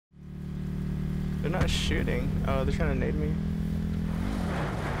They're not shooting. Oh, they're trying to nade me.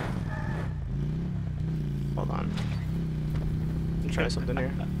 Hold on. I'm trying something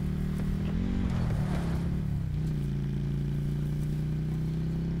here.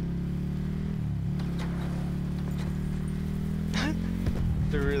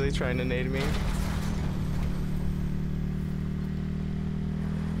 They're really trying to nade me.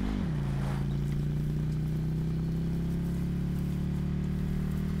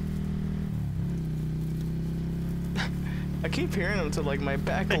 I keep hearing them to like my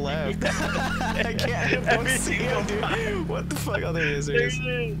back left. I can't. I don't see him, dude. What the fuck? Oh, there he is. There he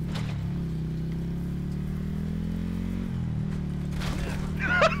is.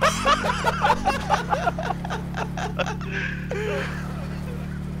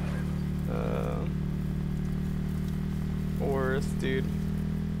 Worth, dude.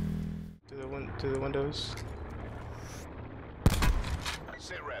 To the windows.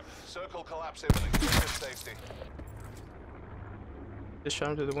 Sit rep. Circle collapse imminent. Get to safety. Just shot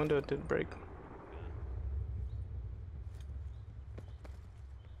him through the window. It didn't break.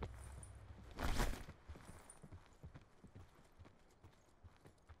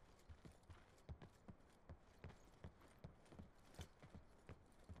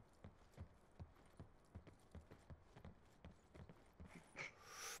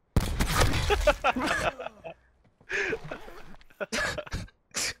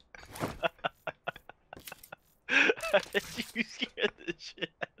 You scared the shit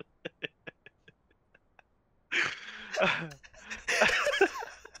out of me.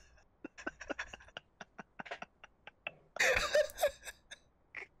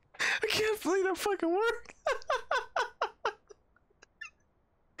 I can't believe that fucking worked.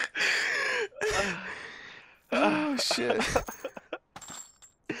 Oh shit.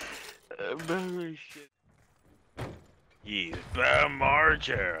 Holy shit. He's bad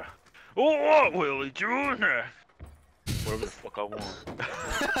marcher. Oh, what will he do now? Whatever the fuck I want.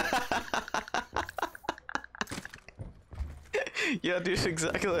 Yeah, dude,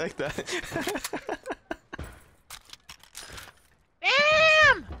 exactly like that.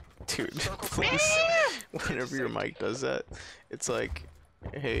 Damn! Dude, please. Whenever your mic does that, it's like,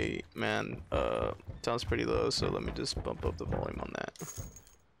 hey, man, sounds pretty low, so let me just bump up the volume on that.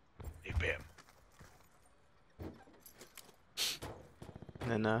 Hey, bam.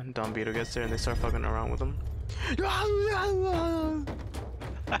 And then Don Vito gets there and they start fucking around with him.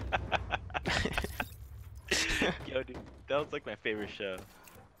 Yo, dude, that was like my favorite show.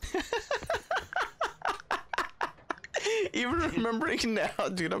 Even remembering now,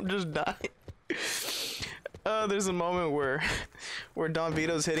 dude, I'm just dying. There's a moment where Don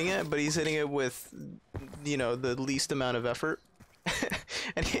Vito's hitting it, but he's hitting it with, you know, the least amount of effort.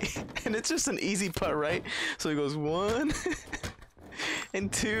 and it's just an easy putt, right? So he goes 1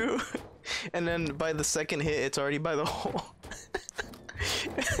 and 2, and then by the second hit, it's already by the hole.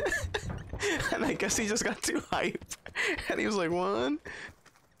 And I guess he just got too hype, and he was like 1,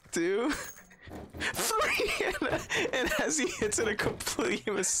 2, 3, and as he hits it, a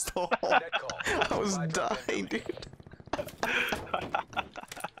completely misstall. I was dying, dude.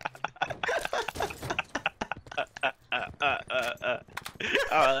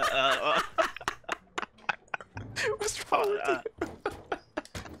 What's wrong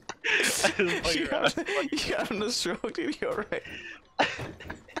with you? You got him a stroke, dude. You alright?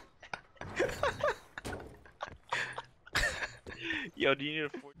 Yo, do you need a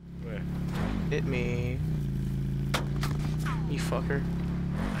 40? Where? Hit me. You fucker.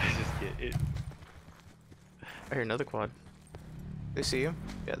 I just get it. I hear another quad. They see you?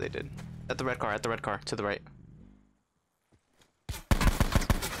 Yeah, they did. At the red car, to the right.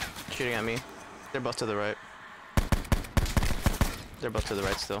 Shooting at me. They're both to the right. They're both to the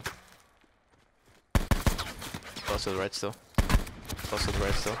right still. Both to the right still. Both to the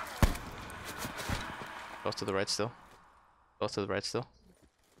right still. Both to the right still. Both to the right still.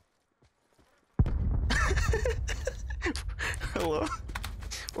 Hello?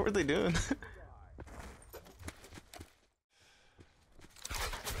 What were they doing?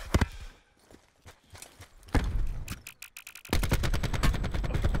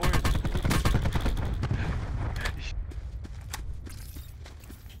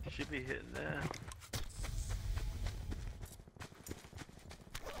 You should be hitting that.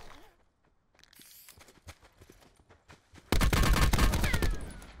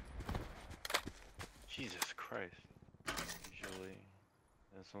 Jesus Christ. Usually,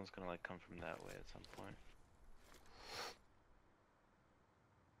 this one's gonna like come from that way at some point.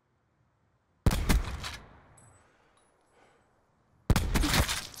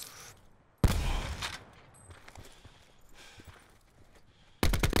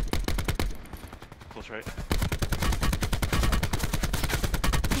 Close right.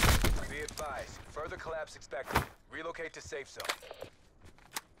 Be advised, further collapse expected. Relocate to safe zone.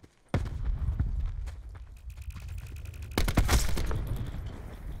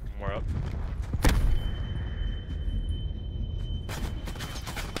 More up.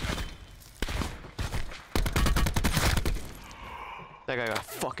 That guy got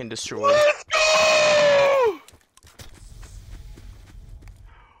fucking destroyed. Let's go!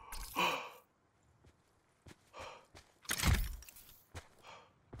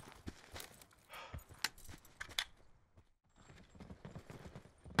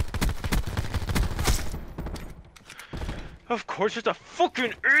 Of course, it's a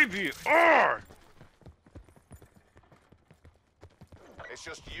fucking ABR! It's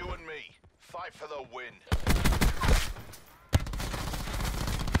just you and me. Fight for the win.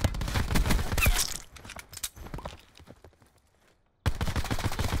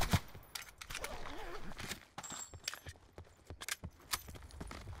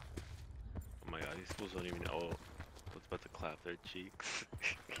 Oh my god, these fools don't even know what's about to clap their cheeks.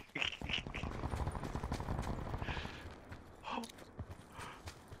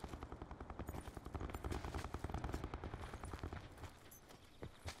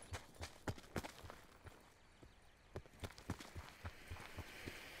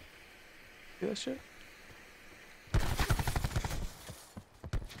 See that shit?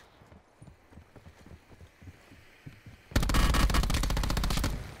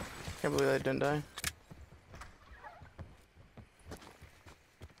 Can't believe I didn't die.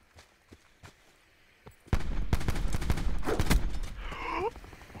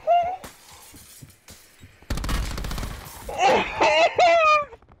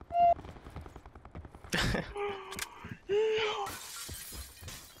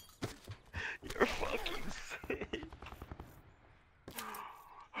 You're fucking sick.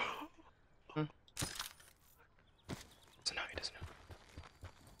 So now he doesn't know.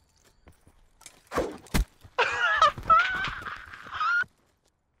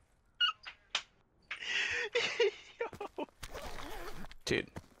 Dude,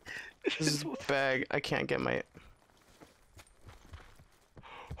 this is bag. I can't get my.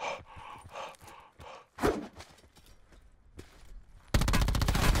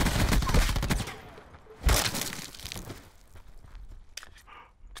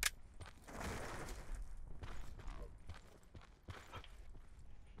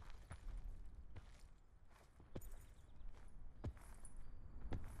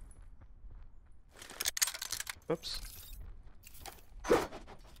 Oops.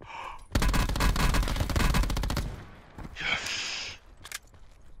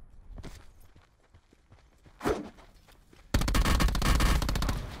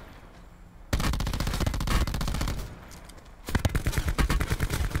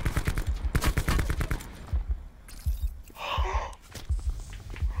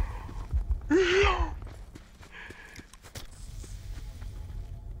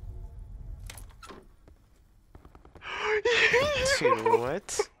 Dude,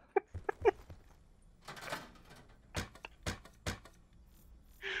 what?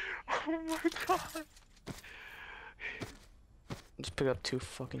 Oh my god. Just pick up 2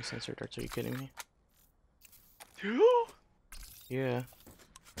 fucking sensor darts. Are you kidding me? Two? Yeah.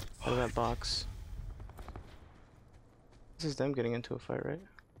 Out of that box. This is them getting into a fight, right?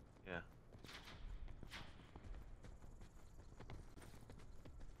 Yeah.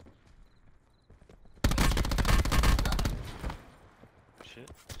 Shit.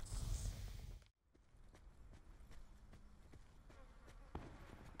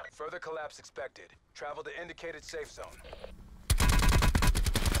 Further collapse expected. Travel to indicated safe zone.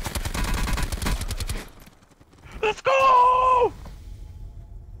 Let's go!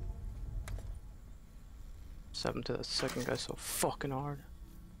 Seven to that second guy so fucking hard.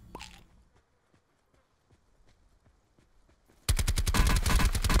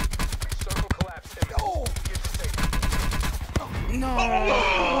 Circle collapse imminent. Oh! Get to safety. No!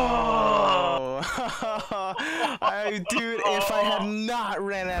 Dude, if I had not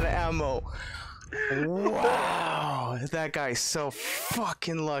ran out of ammo. Wow. That guy's so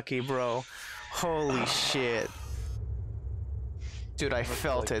fucking lucky, bro. Holy shit. Dude, I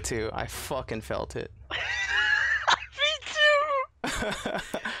felt it too. I fucking felt it. Me too! I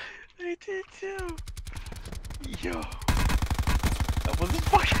did too. Yo. That was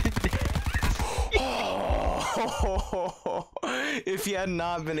fucking Oh, if he had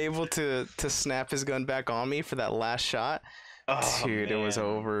not been able to snap his gun back on me for that last shot, oh, dude, man. it was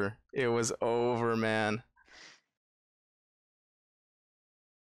over. It was over, man.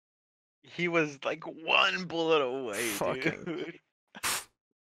 He was like one bullet away, Fucking dude.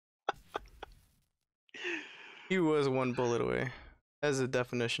 He was one bullet away. That's the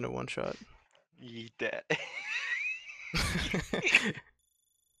definition of one shot. Eat that.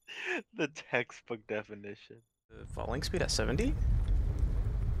 The textbook definition. The falling speed at 70?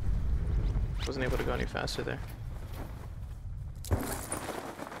 Wasn't able to go any faster there.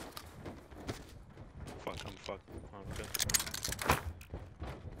 Fuck, I'm fucked. Oh, okay.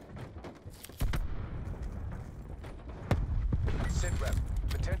 Sit rep.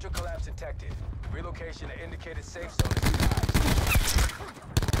 Potential collapse detected. Relocation to indicated safe zone is advised.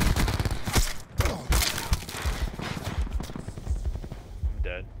 I'm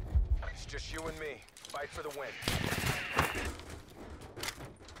dead. It's just you and me. Fight for the win.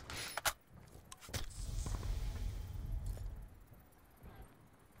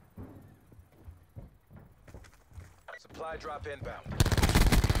 Supply drop inbound.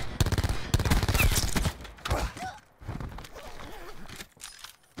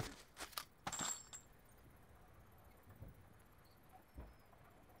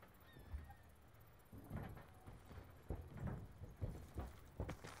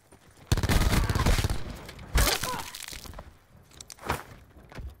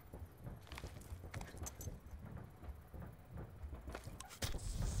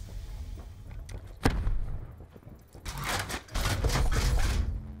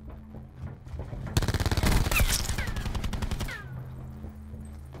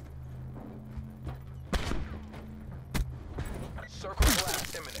 Circle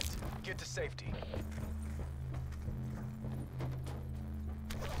collapse imminent. Get to safety.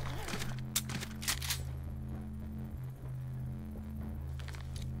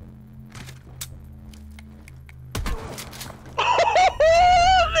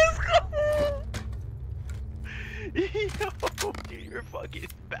 Let's go! Yo, dude, you're fucking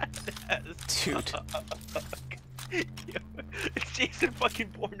badass. Dude. Yo, it's Jason fucking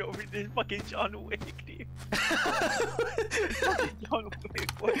Bourne over this fucking John Wick, dude. Fucking John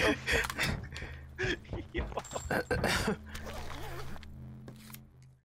Wick, what the fuck? Yo.